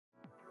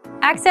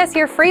Access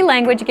your free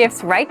language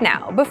gifts right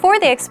now before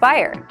they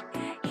expire.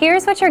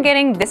 Here's what you're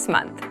getting this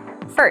month.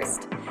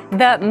 First,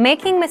 the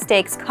Making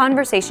Mistakes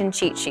Conversation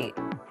Cheat Sheet.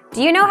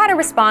 Do you know how to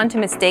respond to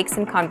mistakes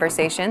in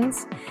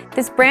conversations?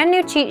 This brand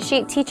new cheat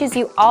sheet teaches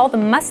you all the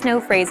must-know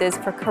phrases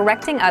for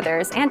correcting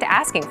others and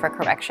asking for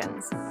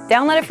corrections.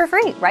 Download it for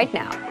free right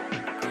now.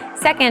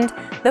 Second,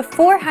 the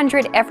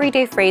 400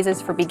 Everyday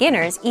Phrases for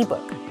Beginners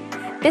ebook.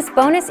 This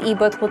bonus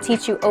ebook will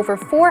teach you over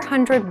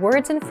 400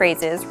 words and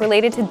phrases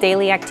related to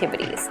daily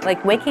activities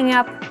like waking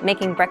up,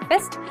 making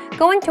breakfast,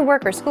 going to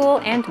work or school,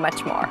 and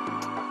much more.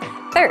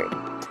 Third,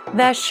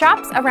 the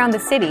Shops Around the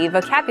City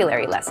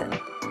vocabulary lesson.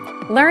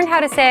 Learn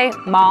how to say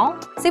mall,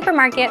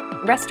 supermarket,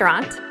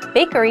 restaurant,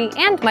 bakery,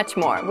 and much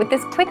more with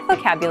this quick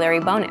vocabulary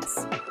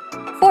bonus.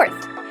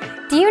 Fourth,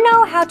 do you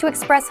know how to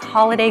express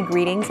holiday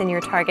greetings in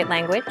your target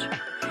language?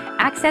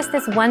 Access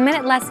this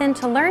 1-minute lesson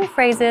to learn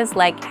phrases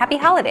like Happy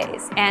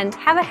Holidays and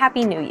Have a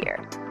Happy New Year.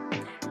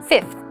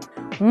 Fifth,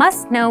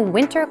 must-know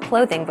winter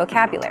clothing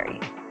vocabulary.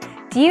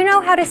 Do you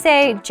know how to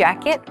say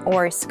jacket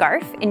or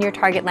scarf in your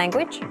target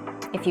language?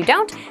 If you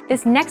don't,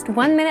 this next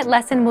 1-minute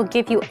lesson will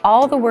give you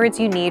all the words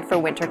you need for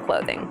winter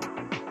clothing.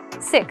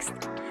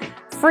 Sixth,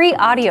 free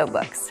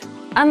audiobooks.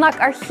 Unlock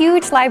our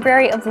huge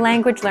library of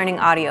language learning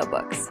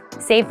audiobooks.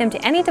 Save them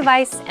to any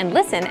device and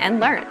listen and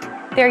learn.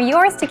 They're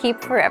yours to keep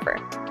forever.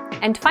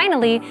 And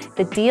finally,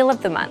 the deal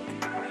of the month.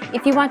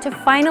 If you want to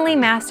finally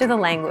master the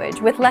language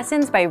with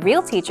lessons by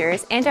real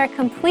teachers and our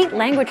complete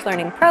language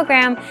learning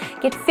program,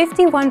 get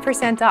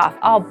 51% off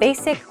all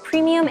basic,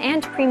 premium,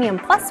 and premium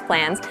plus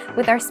plans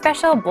with our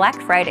special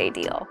Black Friday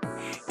deal.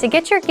 To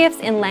get your gifts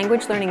in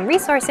language learning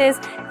resources,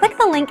 click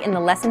the link in the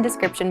lesson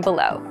description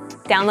below.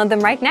 Download them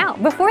right now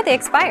before they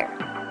expire.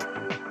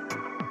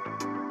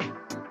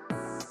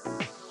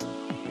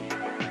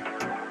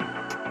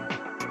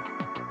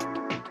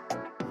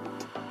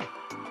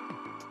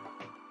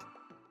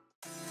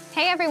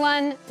 Hey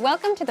everyone!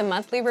 Welcome to the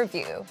Monthly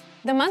Review,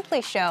 the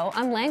monthly show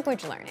on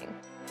language learning,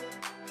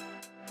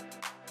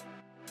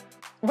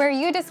 where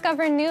you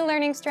discover new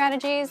learning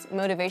strategies,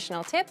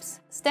 motivational tips,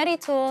 study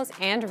tools,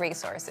 and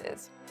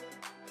resources.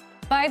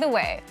 By the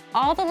way,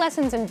 all the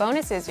lessons and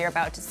bonuses you're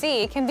about to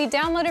see can be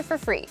downloaded for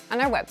free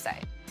on our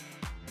website.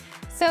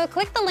 So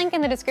click the link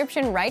in the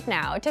description right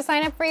now to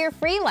sign up for your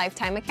free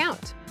lifetime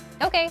account.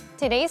 Okay,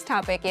 today's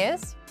topic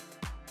is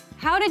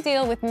how to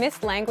deal with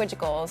missed language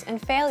goals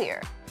and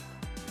failure.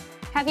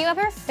 Have you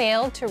ever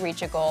failed to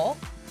reach a goal?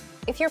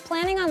 If you're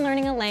planning on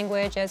learning a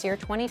language as your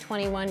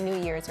 2021 New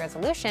Year's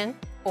resolution,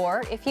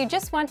 or if you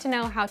just want to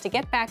know how to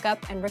get back up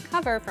and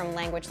recover from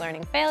language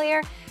learning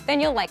failure, then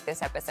you'll like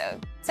this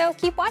episode. So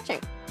keep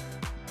watching.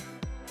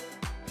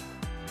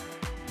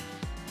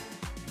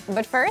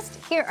 But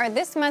first, here are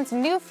this month's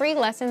new free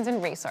lessons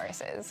and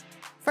resources.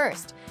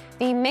 First,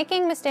 the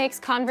Making Mistakes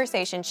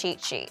Conversation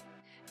Cheat Sheet.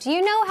 Do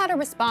you know how to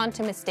respond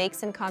to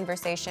mistakes in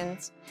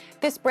conversations?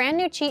 This brand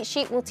new cheat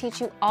sheet will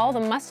teach you all the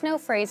must-know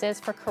phrases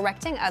for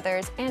correcting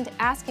others and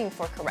asking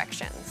for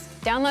corrections.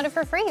 Download it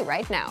for free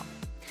right now.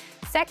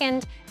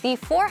 Second, the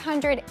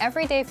 400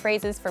 Everyday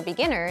Phrases for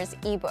Beginners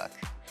ebook.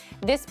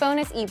 This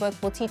bonus ebook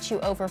will teach you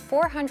over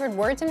 400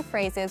 words and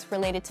phrases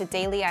related to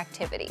daily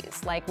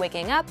activities like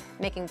waking up,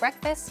 making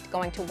breakfast,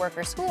 going to work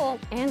or school,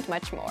 and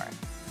much more.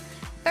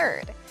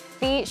 Third,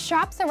 the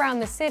Shops Around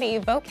the City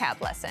vocab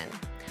lesson.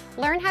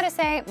 Learn how to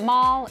say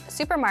mall,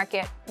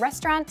 supermarket,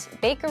 restaurant,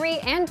 bakery,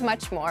 and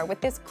much more with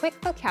this quick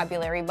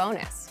vocabulary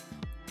bonus.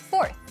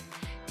 Fourth,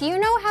 do you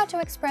know how to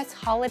express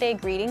holiday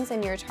greetings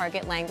in your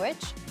target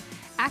language?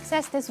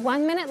 Access this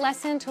 1-minute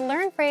lesson to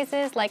learn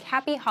phrases like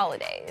Happy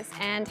Holidays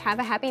and Have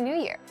a Happy New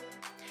Year.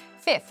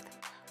 Fifth,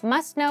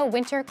 must-know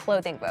winter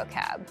clothing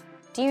vocab.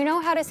 Do you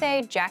know how to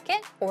say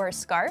jacket or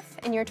scarf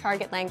in your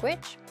target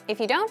language? If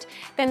you don't,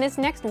 then this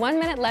next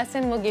 1-minute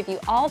lesson will give you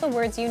all the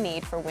words you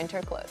need for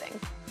winter clothing.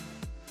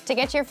 To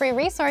get your free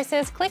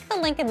resources, click the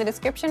link in the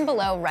description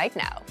below right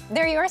now.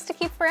 They're yours to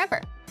keep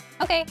forever.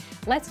 Okay,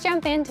 let's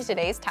jump into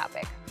today's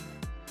topic.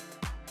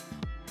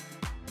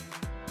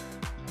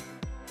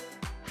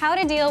 How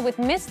to deal with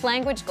missed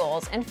language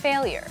goals and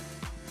failure.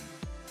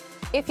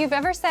 If you've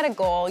ever set a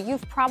goal,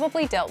 you've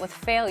probably dealt with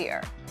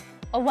failure.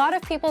 A lot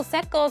of people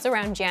set goals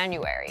around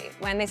January,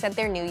 when they set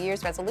their New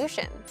Year's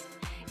resolutions.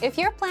 If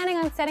you're planning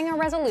on setting a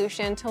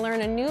resolution to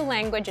learn a new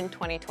language in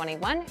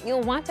 2021,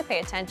 you'll want to pay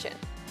attention.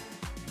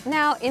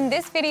 Now, in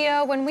this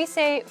video, when we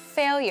say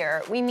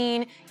failure, we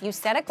mean you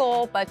set a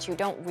goal, but you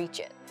don't reach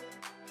it.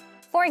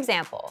 For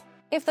example,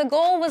 if the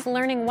goal was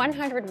learning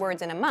 100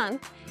 words in a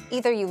month,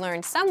 either you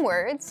learned some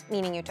words,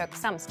 meaning you took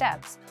some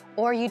steps,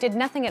 or you did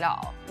nothing at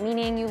all,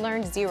 meaning you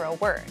learned 0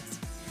 words.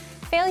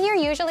 Failure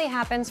usually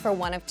happens for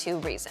one of 2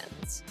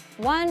 reasons.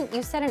 One,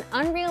 you set an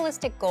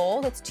unrealistic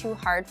goal that's too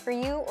hard for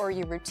you or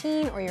your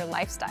routine or your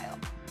lifestyle.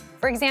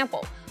 For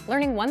example,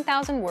 learning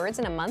 1,000 words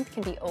in a month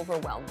can be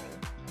overwhelming.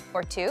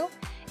 Or 2,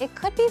 it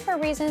could be for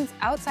reasons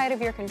outside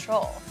of your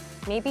control.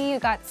 Maybe you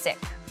got sick,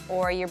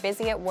 or you're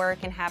busy at work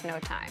and have no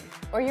time,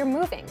 or you're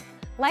moving.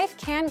 Life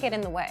can get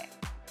in the way.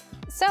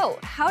 So,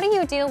 how do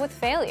you deal with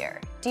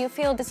failure? Do you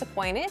feel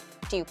disappointed?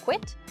 Do you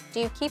quit? Do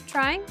you keep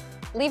trying?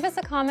 Leave us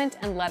a comment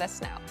and let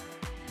us know.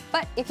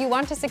 But if you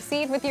want to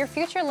succeed with your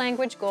future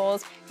language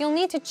goals, you'll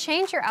need to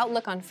change your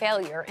outlook on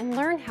failure and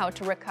learn how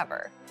to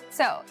recover.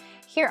 So,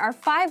 here are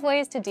 5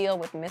 ways to deal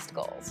with missed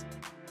goals.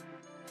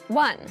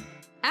 1.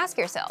 Ask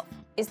yourself,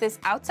 is this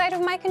outside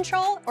of my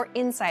control or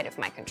inside of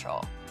my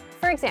control?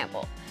 For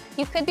example,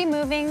 you could be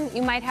moving,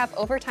 you might have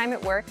overtime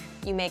at work,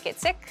 you may get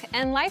sick,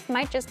 and life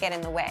might just get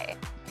in the way.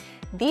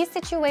 These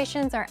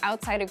situations are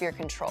outside of your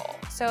control,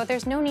 so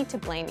there's no need to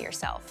blame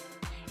yourself.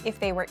 If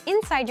they were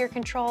inside your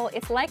control,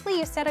 it's likely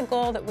you set a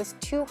goal that was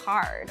too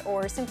hard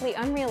or simply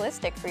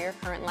unrealistic for your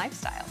current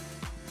lifestyle.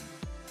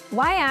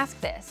 Why ask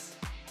this?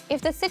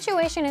 If the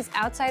situation is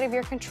outside of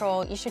your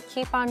control, you should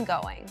keep on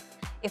going.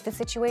 If the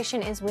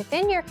situation is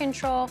within your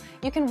control,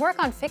 you can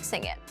work on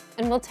fixing it,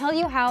 and we'll tell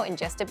you how in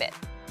just a bit.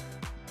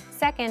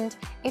 Second,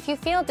 if you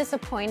feel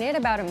disappointed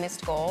about a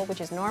missed goal, which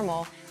is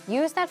normal,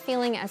 use that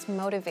feeling as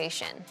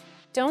motivation.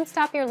 Don't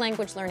stop your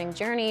language learning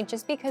journey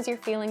just because you're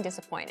feeling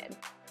disappointed.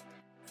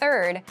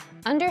 Third,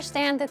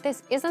 understand that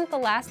this isn't the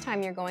last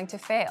time you're going to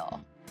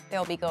fail.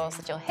 There'll be goals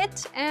that you'll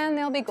hit, and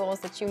there'll be goals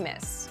that you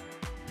miss.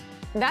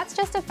 That's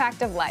just a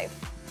fact of life.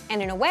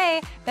 And in a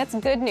way, that's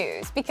good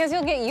news because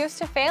you'll get used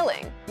to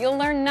failing. You'll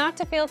learn not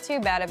to feel too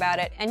bad about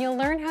it, and you'll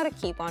learn how to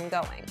keep on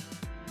going.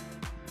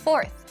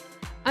 Fourth,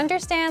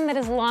 understand that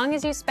as long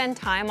as you spend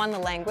time on the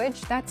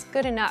language, that's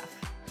good enough.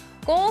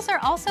 Goals are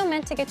also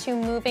meant to get you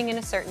moving in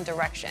a certain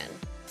direction.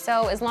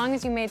 So as long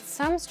as you made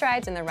some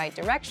strides in the right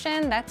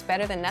direction, that's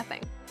better than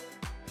nothing.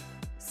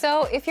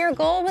 So if your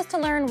goal was to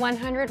learn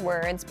 100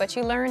 words, but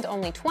you learned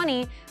only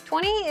 20,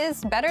 20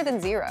 is better than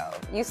 0.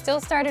 You still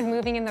started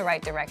moving in the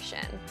right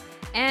direction.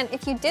 And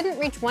if you didn't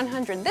reach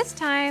 100 this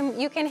time,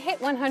 you can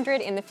hit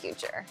 100 in the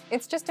future.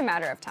 It's just a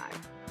matter of time.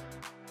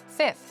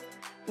 Fifth,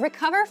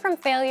 recover from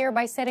failure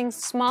by setting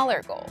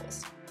smaller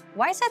goals.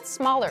 Why set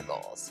smaller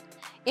goals?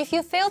 If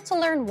you failed to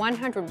learn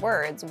 100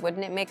 words,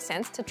 wouldn't it make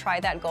sense to try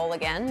that goal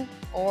again?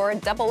 Or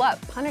double up,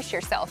 punish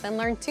yourself, and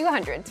learn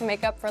 200 to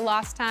make up for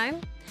lost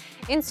time?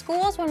 In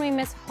schools, when we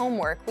miss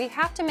homework, we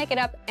have to make it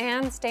up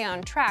and stay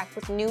on track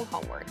with new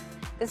homework.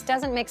 This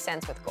doesn't make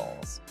sense with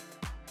goals.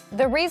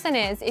 The reason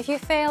is, if you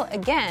fail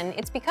again,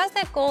 it's because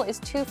that goal is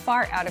too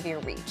far out of your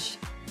reach.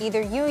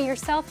 Either you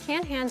yourself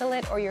can't handle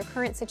it, or your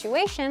current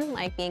situation,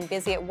 like being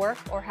busy at work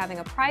or having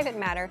a private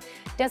matter,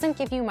 doesn't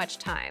give you much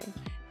time.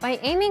 By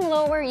aiming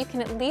lower, you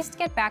can at least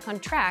get back on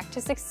track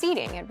to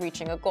succeeding at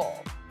reaching a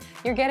goal.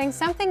 You're getting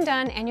something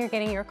done and you're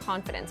getting your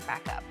confidence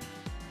back up.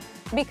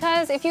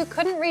 Because if you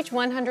couldn't reach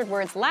 100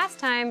 words last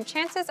time,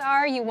 chances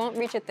are you won't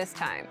reach it this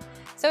time.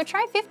 So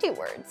try 50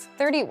 words,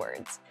 30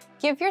 words.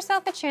 Give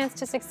yourself a chance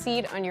to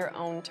succeed on your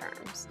own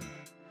terms.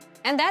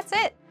 And that's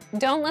it.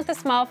 Don't let the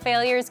small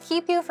failures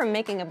keep you from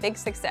making a big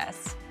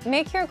success.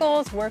 Make your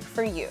goals work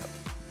for you.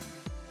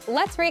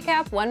 Let's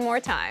recap one more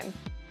time.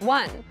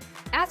 1.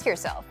 Ask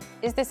yourself,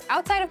 is this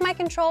outside of my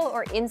control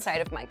or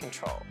inside of my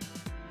control?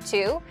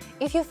 2.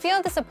 If you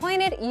feel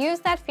disappointed, use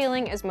that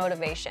feeling as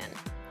motivation.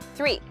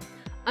 3.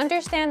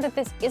 Understand that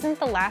this isn't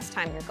the last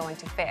time you're going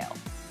to fail.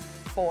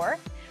 4.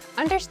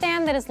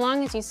 Understand that as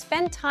long as you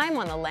spend time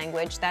on the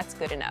language, that's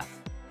good enough.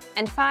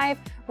 And 5.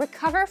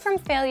 Recover from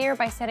failure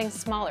by setting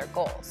smaller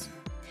goals.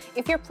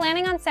 If you're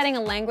planning on setting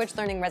a language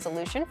learning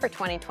resolution for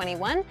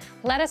 2021,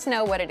 let us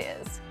know what it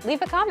is.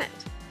 Leave a comment.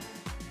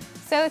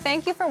 So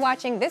thank you for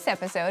watching this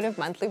episode of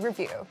Monthly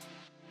Review.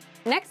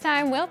 Next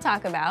time, we'll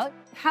talk about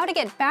how to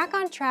get back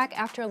on track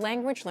after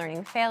language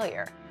learning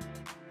failure.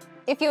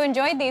 If you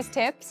enjoyed these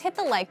tips, hit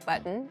the like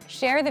button,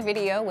 share the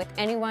video with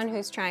anyone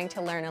who's trying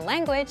to learn a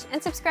language,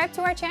 and subscribe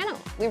to our channel.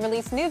 We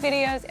release new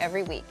videos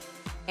every week.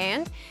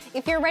 And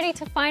if you're ready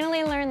to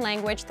finally learn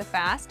language the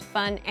fast,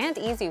 fun, and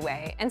easy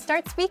way, and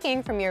start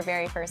speaking from your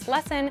very first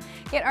lesson,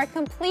 get our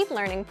complete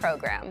learning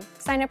program.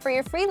 Sign up for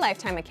your free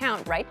lifetime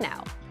account right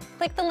now.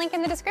 Click the link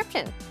in the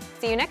description.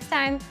 See you next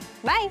time.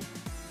 Bye!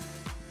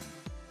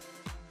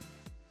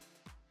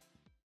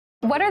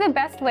 What are the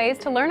best ways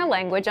to learn a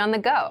language on the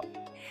go?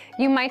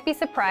 You might be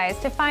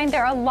surprised to find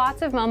there are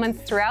lots of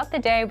moments throughout the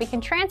day we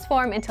can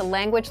transform into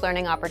language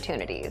learning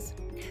opportunities.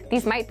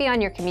 These might be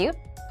on your commute,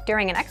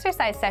 during an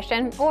exercise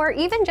session, or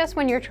even just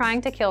when you're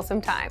trying to kill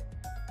some time.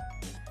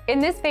 In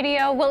this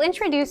video, we'll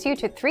introduce you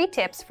to 3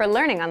 tips for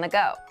learning on the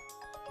go.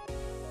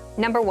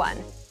 Number 1.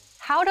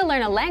 How to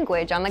learn a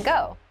language on the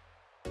go.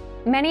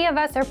 Many of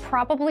us are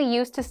probably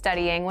used to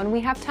studying when we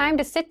have time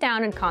to sit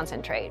down and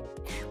concentrate.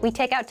 We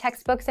take out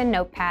textbooks and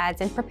notepads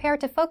and prepare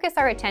to focus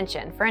our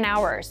attention for an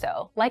hour or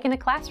so, like in a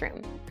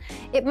classroom.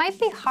 It might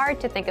be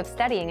hard to think of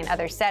studying in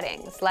other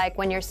settings, like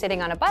when you're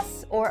sitting on a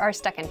bus or are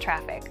stuck in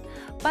traffic.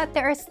 But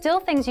there are still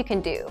things you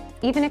can do,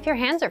 even if your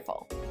hands are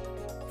full.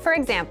 For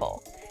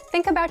example,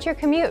 think about your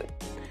commute.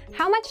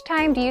 How much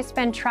time do you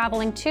spend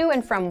traveling to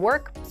and from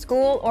work,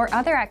 school, or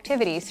other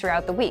activities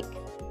throughout the week?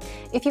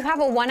 If you have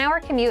a 1-hour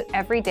commute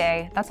every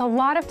day, that's a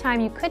lot of time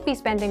you could be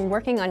spending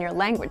working on your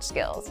language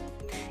skills.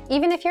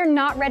 Even if you're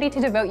not ready to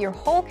devote your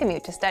whole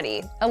commute to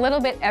study, a little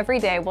bit every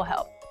day will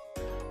help.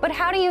 But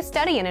how do you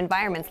study in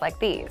environments like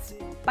these?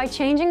 By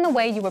changing the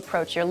way you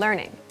approach your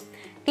learning.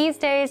 These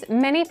days,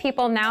 many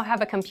people now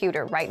have a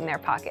computer right in their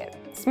pocket.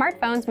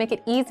 Smartphones make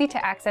it easy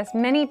to access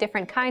many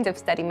different kinds of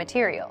study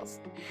materials.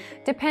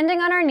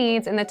 Depending on our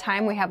needs and the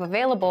time we have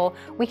available,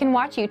 we can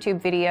watch YouTube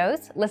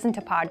videos, listen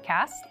to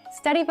podcasts,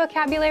 study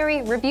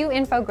vocabulary, review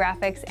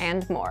infographics,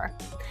 and more.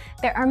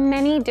 There are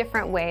many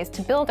different ways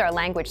to build our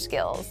language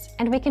skills,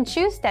 and we can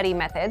choose study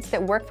methods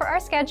that work for our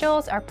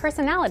schedules, our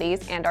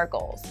personalities, and our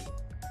goals.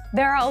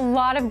 There are a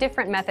lot of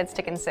different methods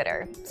to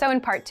consider, so in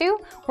part 2,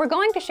 we're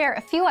going to share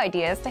a few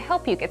ideas to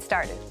help you get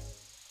started.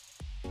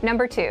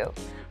 Number 2,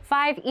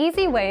 5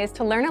 easy ways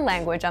to learn a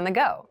language on the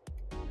go.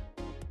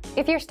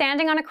 If you're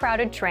standing on a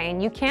crowded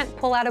train, you can't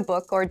pull out a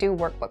book or do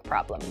workbook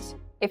problems.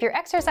 If you're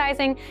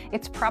exercising,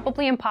 it's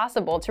probably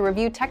impossible to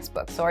review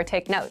textbooks or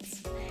take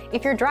notes.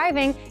 If you're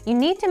driving, you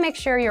need to make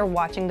sure you're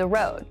watching the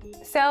road.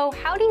 So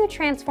how do you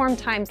transform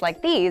times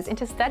like these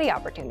into study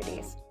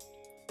opportunities?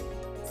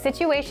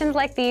 Situations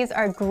like these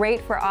are great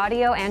for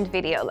audio and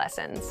video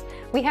lessons.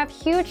 We have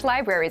huge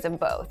libraries of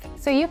both,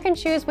 so you can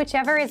choose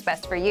whichever is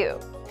best for you.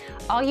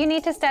 All you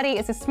need to study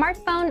is a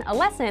smartphone, a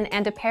lesson,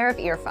 and a pair of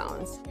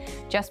earphones.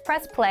 Just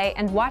press play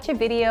and watch a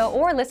video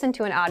or listen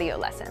to an audio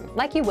lesson,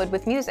 like you would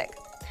with music.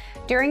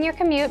 During your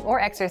commute or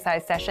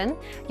exercise session,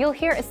 you'll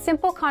hear a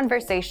simple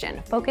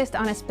conversation focused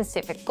on a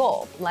specific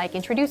goal, like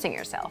introducing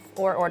yourself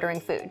or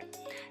ordering food.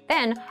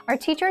 Then, our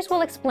teachers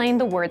will explain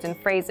the words and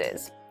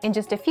phrases. In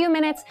just a few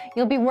minutes,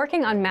 you'll be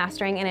working on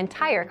mastering an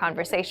entire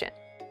conversation.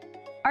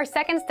 Our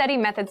second study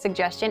method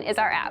suggestion is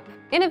our app,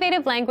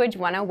 Innovative Language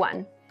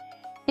 101.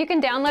 You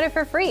can download it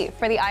for free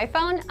for the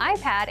iPhone,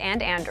 iPad,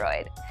 and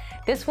Android.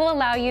 This will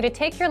allow you to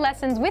take your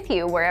lessons with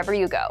you wherever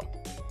you go.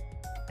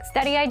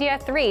 Study idea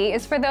 3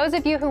 is for those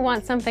of you who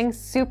want something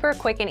super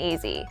quick and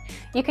easy.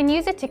 You can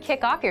use it to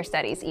kick off your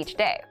studies each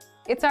day.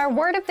 It's our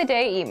word of the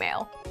day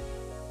email.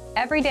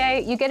 Every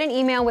day, you get an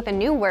email with a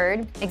new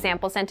word,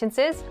 example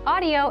sentences,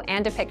 audio,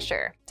 and a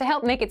picture to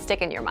help make it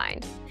stick in your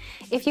mind.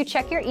 If you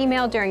check your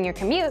email during your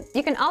commute,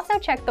 you can also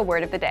check the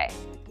word of the day.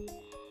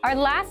 Our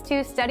last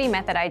 2 study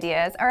method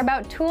ideas are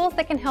about tools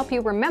that can help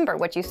you remember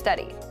what you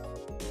study.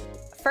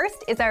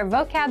 First is our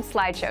vocab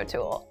slideshow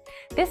tool.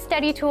 This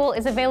study tool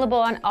is available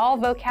on all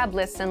vocab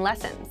lists and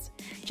lessons.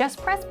 Just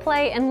press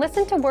play and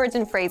listen to words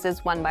and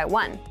phrases one by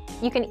one.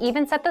 You can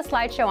even set the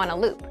slideshow on a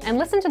loop and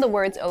listen to the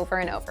words over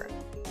and over.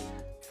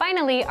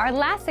 Finally, our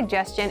last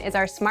suggestion is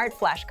our smart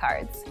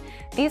flashcards.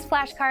 These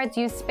flashcards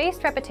use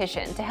spaced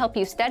repetition to help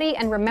you study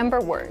and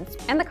remember words,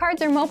 and the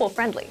cards are mobile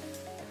friendly.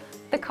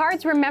 The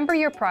cards remember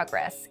your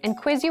progress and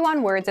quiz you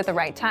on words at the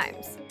right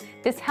times.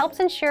 This helps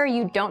ensure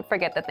you don't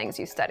forget the things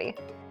you study.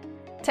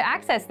 To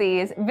access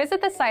these, visit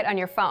the site on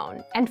your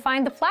phone and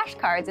find the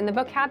flashcards in the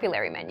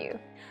vocabulary menu.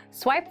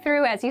 Swipe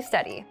through as you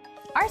study.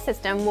 Our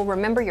system will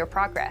remember your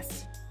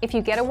progress. If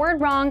you get a word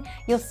wrong,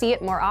 you'll see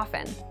it more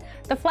often.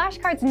 The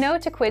flashcards know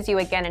to quiz you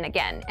again and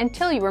again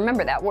until you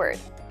remember that word.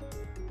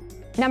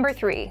 Number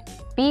 3,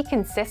 be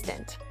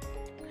consistent.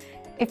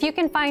 If you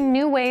can find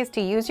new ways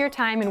to use your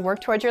time and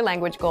work towards your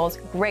language goals,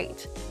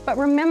 great. But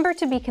remember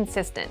to be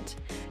consistent.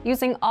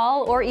 Using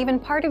all or even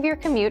part of your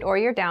commute or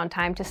your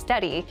downtime to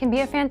study can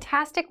be a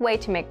fantastic way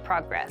to make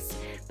progress,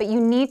 but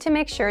you need to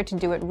make sure to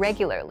do it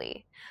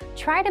regularly.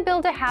 Try to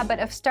build a habit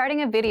of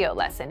starting a video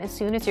lesson as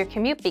soon as your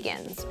commute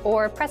begins,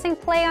 or pressing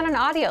play on an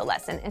audio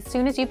lesson as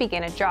soon as you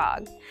begin a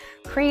jog.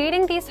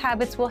 Creating these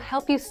habits will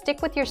help you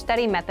stick with your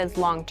study methods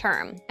long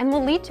term and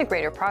will lead to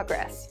greater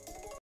progress.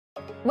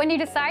 When you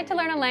decide to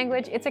learn a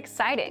language, it's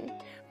exciting,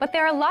 but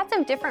there are lots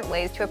of different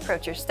ways to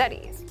approach your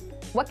studies.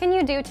 What can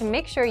you do to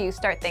make sure you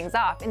start things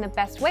off in the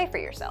best way for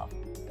yourself?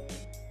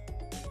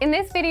 In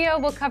this video,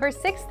 we'll cover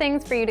 6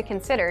 things for you to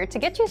consider to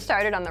get you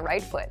started on the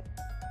right foot.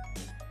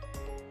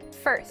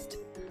 First,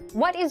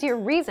 what is your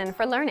reason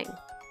for learning?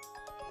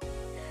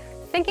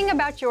 Thinking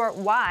about your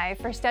why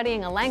for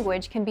studying a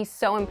language can be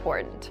so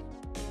important.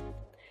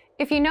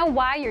 If you know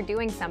why you're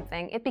doing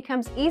something, it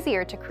becomes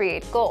easier to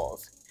create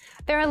goals.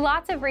 There are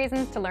lots of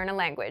reasons to learn a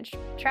language: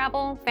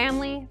 travel,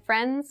 family,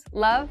 friends,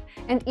 love,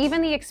 and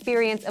even the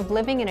experience of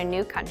living in a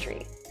new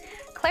country.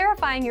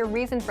 Clarifying your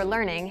reason for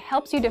learning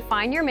helps you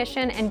define your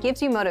mission and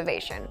gives you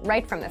motivation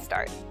right from the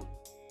start.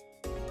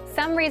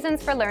 Some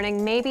reasons for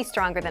learning may be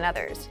stronger than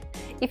others.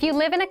 If you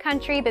live in a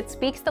country that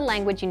speaks the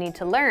language you need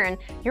to learn,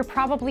 you're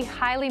probably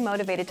highly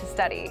motivated to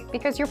study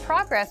because your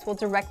progress will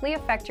directly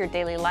affect your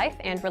daily life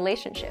and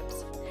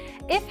relationships.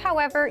 If,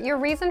 however, your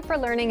reason for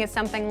learning is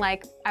something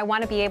like, I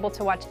want to be able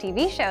to watch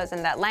TV shows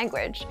in that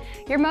language,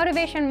 your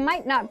motivation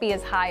might not be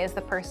as high as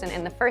the person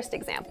in the first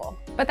example,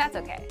 but that's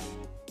okay.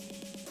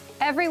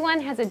 Everyone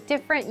has a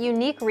different,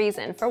 unique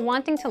reason for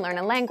wanting to learn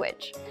a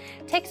language.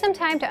 Take some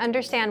time to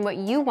understand what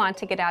you want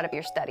to get out of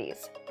your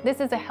studies. This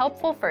is a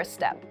helpful first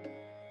step.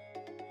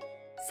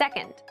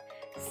 Second,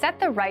 set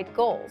the right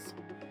goals.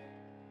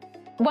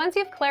 Once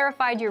you've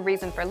clarified your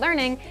reason for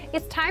learning,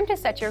 it's time to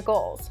set your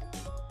goals.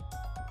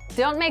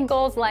 Don't make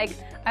goals like,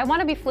 I want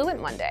to be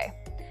fluent one day.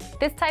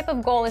 This type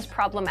of goal is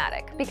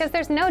problematic because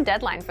there's no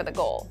deadline for the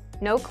goal,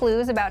 no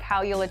clues about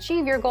how you'll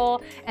achieve your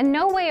goal, and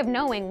no way of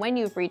knowing when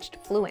you've reached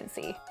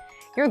fluency.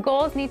 Your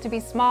goals need to be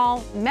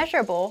small,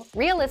 measurable,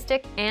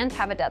 realistic, and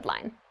have a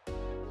deadline.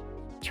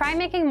 Try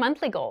making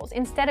monthly goals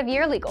instead of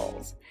yearly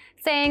goals.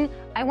 Saying,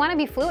 "I want to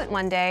be fluent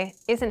one day,"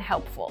 isn't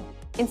helpful.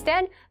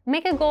 Instead,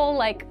 make a goal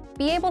like,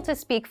 be able to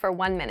speak for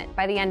 1 minute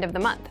by the end of the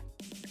month.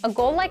 A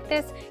goal like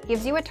this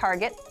gives you a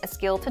target, a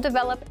skill to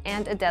develop,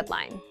 and a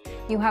deadline.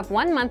 You have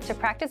 1 month to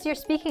practice your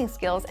speaking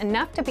skills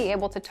enough to be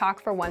able to talk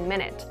for 1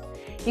 minute.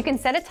 You can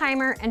set a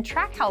timer and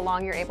track how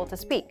long you're able to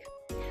speak.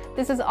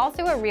 This is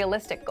also a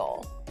realistic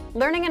goal.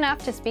 Learning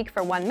enough to speak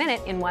for 1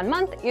 minute in 1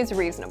 month is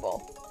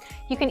reasonable.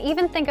 You can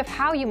even think of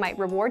how you might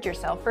reward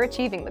yourself for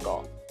achieving the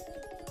goal.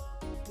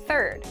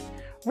 Third,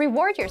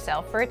 reward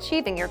yourself for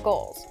achieving your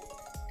goals.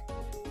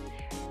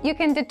 You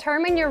can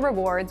determine your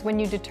rewards when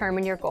you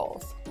determine your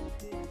goals.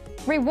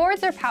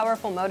 Rewards are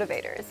powerful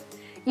motivators.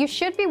 You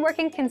should be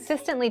working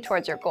consistently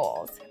towards your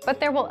goals, but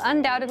there will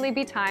undoubtedly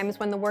be times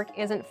when the work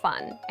isn't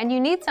fun and you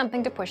need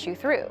something to push you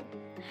through.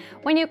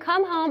 When you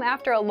come home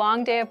after a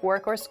long day of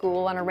work or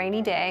school on a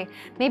rainy day,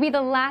 maybe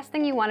the last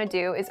thing you want to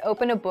do is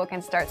open a book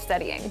and start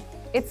studying.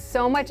 It's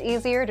so much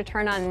easier to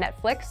turn on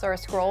Netflix or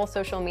scroll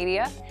social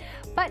media,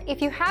 but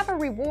if you have a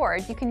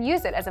reward, you can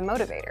use it as a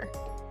motivator.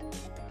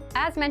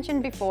 As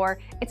mentioned before,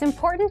 it's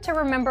important to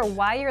remember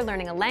why you're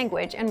learning a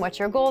language and what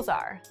your goals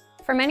are.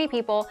 For many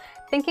people,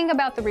 thinking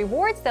about the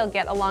rewards they'll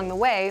get along the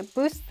way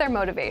boosts their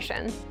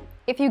motivation.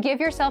 If you give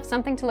yourself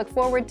something to look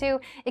forward to,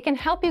 it can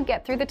help you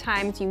get through the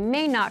times you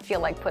may not feel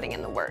like putting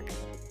in the work.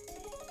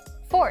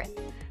 Fourth,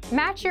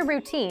 match your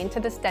routine to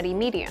the study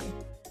medium.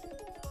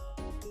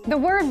 The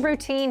word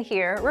routine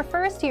here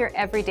refers to your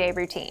everyday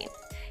routine.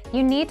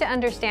 You need to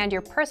understand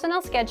your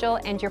personal schedule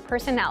and your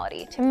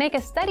personality to make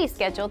a study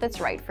schedule that's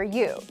right for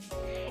you.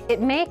 It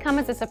may come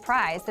as a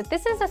surprise that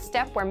this is a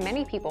step where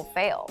many people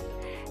fail.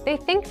 They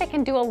think they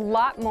can do a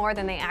lot more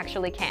than they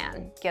actually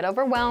can, get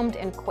overwhelmed,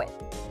 and quit.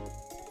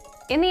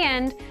 In the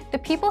end, the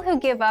people who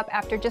give up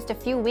after just a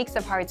few weeks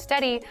of hard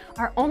study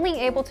are only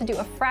able to do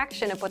a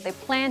fraction of what they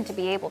planned to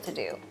be able to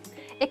do.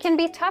 It can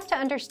be tough to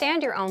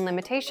understand your own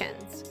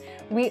limitations.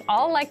 We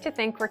all like to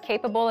think we're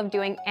capable of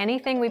doing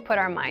anything we put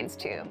our minds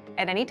to,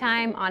 at any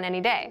time, on any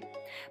day.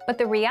 But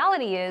the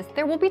reality is,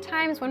 there will be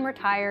times when we're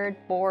tired,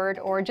 bored,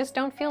 or just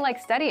don't feel like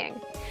studying.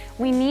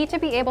 We need to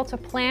be able to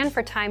plan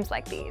for times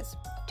like these.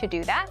 To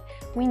do that,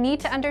 we need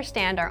to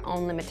understand our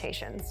own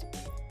limitations.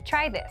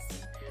 Try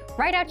this.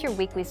 Write out your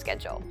weekly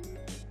schedule.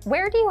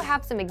 Where do you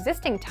have some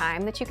existing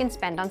time that you can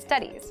spend on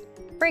studies?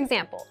 For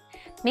example,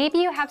 maybe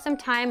you have some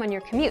time on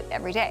your commute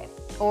every day,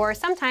 or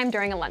sometime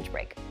during a lunch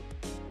break.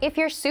 If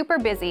you're super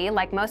busy,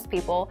 like most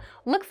people,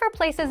 look for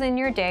places in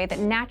your day that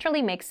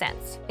naturally make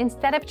sense,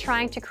 instead of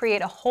trying to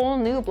create a whole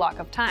new block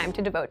of time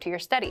to devote to your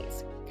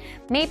studies.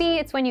 Maybe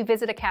it's when you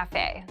visit a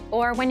cafe,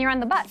 or when you're on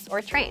the bus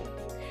or train.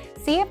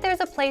 See if there's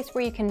a place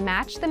where you can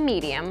match the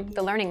medium,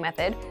 the learning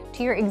method,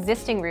 to your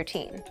existing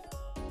routine.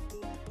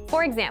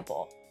 For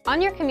example, on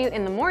your commute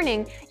in the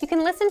morning, you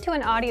can listen to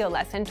an audio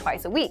lesson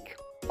twice a week,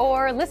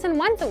 or listen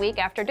once a week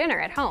after dinner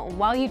at home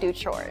while you do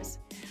chores.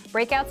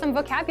 Break out some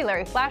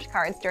vocabulary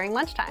flashcards during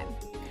lunchtime.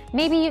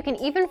 Maybe you can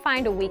even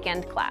find a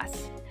weekend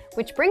class.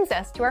 Which brings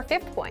us to our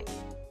fifth point.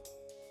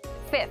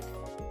 Fifth,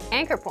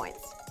 anchor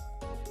points.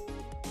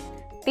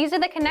 These are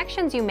the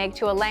connections you make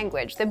to a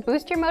language that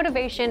boost your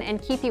motivation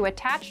and keep you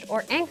attached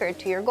or anchored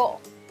to your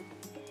goal.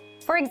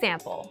 For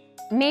example,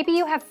 maybe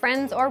you have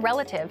friends or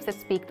relatives that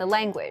speak the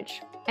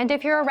language. And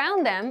if you're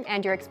around them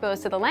and you're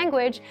exposed to the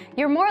language,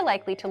 you're more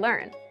likely to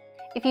learn.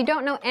 If you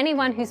don't know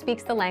anyone who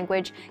speaks the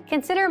language,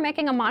 consider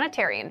making a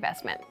monetary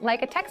investment,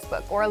 like a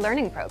textbook or a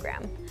learning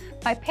program.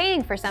 By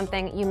paying for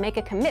something, you make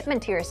a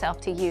commitment to yourself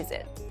to use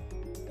it.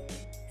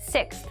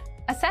 Sixth,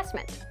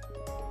 assessment.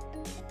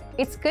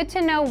 It's good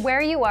to know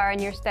where you are in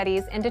your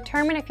studies and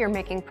determine if you're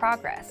making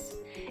progress.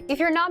 If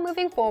you're not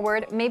moving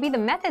forward, maybe the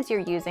methods you're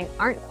using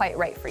aren't quite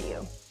right for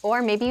you.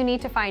 Or maybe you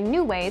need to find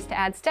new ways to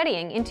add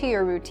studying into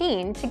your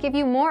routine to give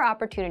you more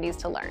opportunities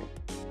to learn.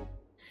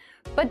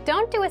 But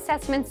don't do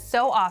assessments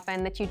so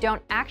often that you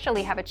don't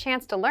actually have a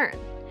chance to learn.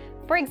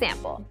 For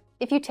example,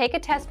 if you take a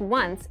test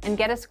once and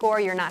get a score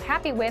you're not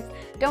happy with,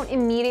 don't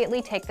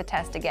immediately take the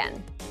test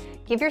again.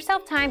 Give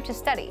yourself time to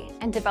study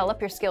and develop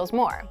your skills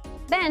more.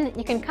 Then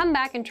you can come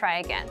back and try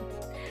again.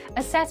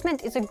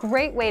 Assessment is a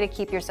great way to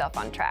keep yourself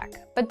on track,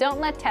 but don't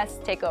let tests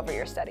take over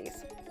your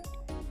studies.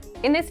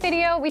 In this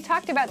video, we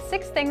talked about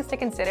 6 things to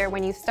consider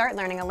when you start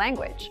learning a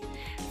language.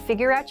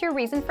 Figure out your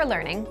reason for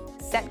learning,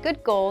 set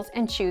good goals,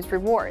 and choose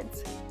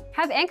rewards.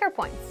 Have anchor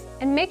points,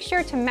 and make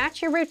sure to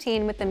match your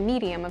routine with the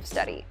medium of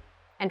study.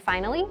 And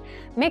finally,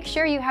 make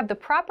sure you have the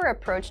proper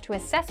approach to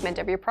assessment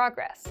of your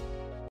progress.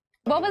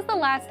 What was the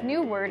last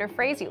new word or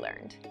phrase you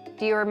learned?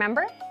 Do you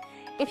remember?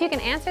 If you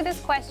can answer this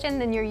question,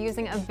 then you're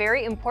using a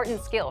very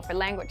important skill for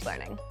language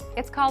learning.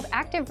 It's called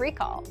active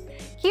recall.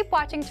 Keep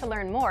watching to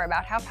learn more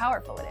about how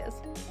powerful it is.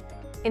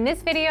 In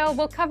this video,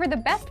 we'll cover the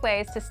best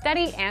ways to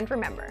study and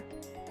remember.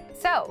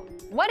 So,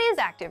 what is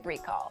active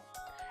recall?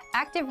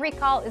 Active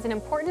recall is an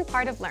important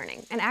part of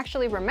learning and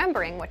actually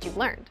remembering what you've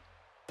learned.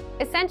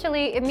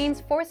 Essentially, it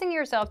means forcing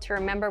yourself to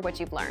remember what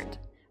you've learned.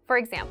 For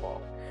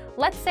example,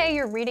 Let's say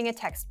you're reading a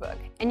textbook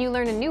and you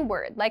learn a new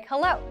word like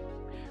hello.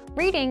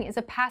 Reading is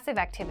a passive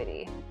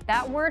activity.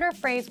 That word or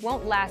phrase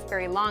won't last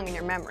very long in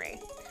your memory.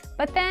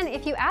 But then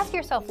if you ask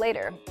yourself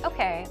later,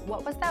 okay,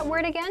 what was that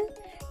word again?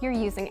 You're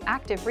using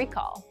active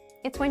recall.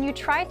 It's when you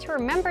try to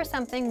remember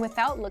something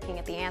without looking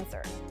at the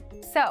answer.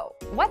 So,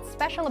 what's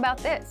special about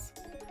this?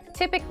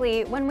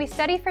 Typically, when we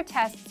study for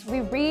tests,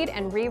 we read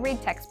and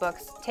reread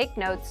textbooks, take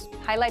notes,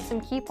 highlight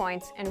some key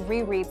points, and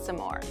reread some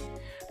more.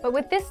 But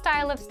with this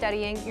style of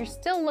studying, you're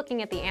still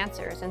looking at the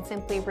answers and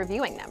simply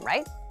reviewing them,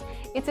 right?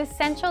 It's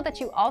essential that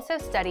you also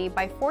study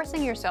by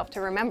forcing yourself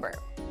to remember.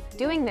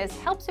 Doing this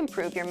helps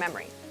improve your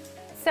memory.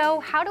 So,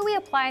 how do we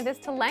apply this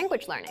to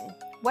language learning?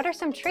 What are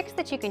some tricks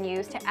that you can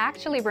use to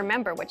actually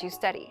remember what you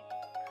study?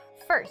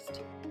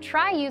 First,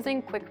 try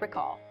using quick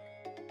recall.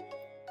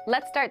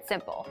 Let's start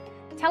simple.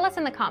 Tell us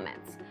in the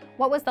comments,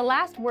 what was the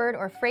last word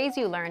or phrase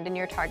you learned in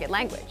your target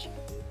language?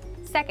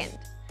 Second,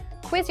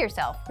 quiz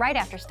yourself right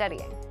after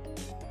studying.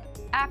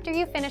 After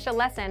you finish a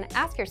lesson,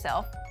 ask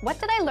yourself, what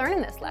did I learn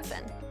in this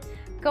lesson?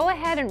 Go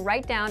ahead and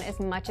write down as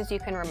much as you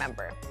can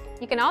remember.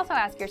 You can also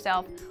ask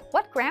yourself,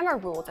 what grammar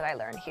rule did I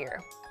learn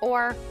here?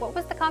 Or what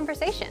was the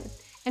conversation?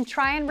 And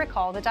try and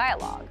recall the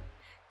dialogue.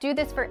 Do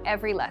this for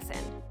every lesson,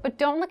 but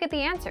don't look at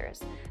the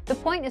answers. The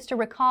point is to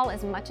recall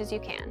as much as you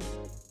can.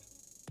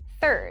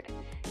 Third,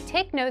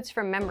 take notes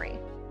from memory.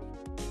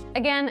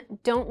 Again,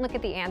 don't look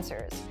at the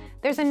answers.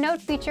 There's a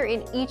note feature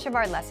in each of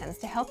our lessons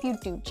to help you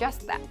do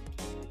just that.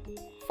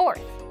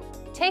 Fourth,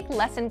 take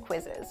lesson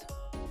quizzes.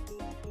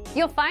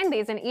 You'll find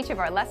these in each of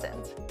our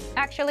lessons.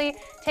 Actually,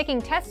 taking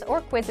tests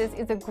or quizzes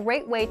is a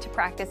great way to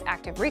practice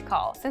active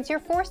recall since you're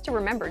forced to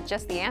remember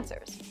just the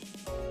answers.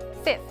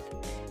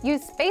 Fifth,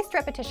 use spaced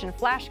repetition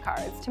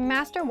flashcards to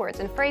master words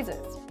and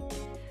phrases.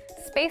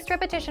 Spaced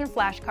repetition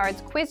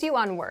flashcards quiz you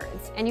on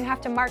words, and you have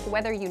to mark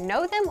whether you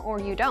know them or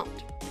you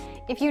don't.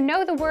 If you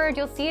know the word,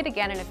 you'll see it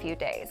again in a few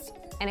days.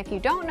 And if you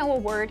don't know a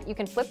word, you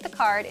can flip the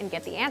card and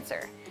get the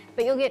answer,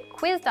 but you'll get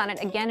quizzed on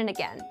it again and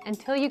again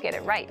until you get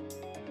it right.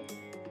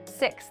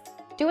 Sixth,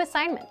 do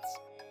assignments.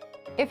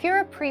 If you're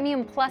a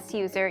Premium Plus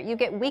user, you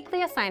get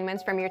weekly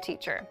assignments from your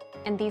teacher,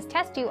 and these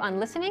test you on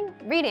listening,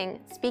 reading,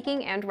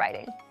 speaking, and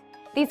writing.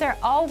 These are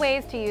all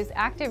ways to use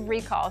active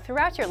recall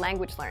throughout your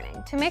language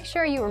learning to make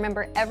sure you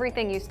remember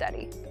everything you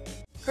study.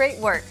 Great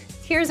work!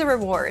 Here's a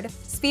reward.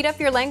 Speed up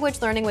your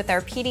language learning with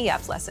our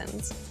PDF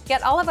lessons.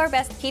 Get all of our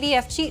best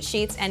PDF cheat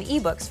sheets and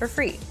ebooks for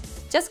free.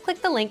 Just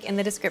click the link in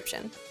the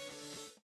description.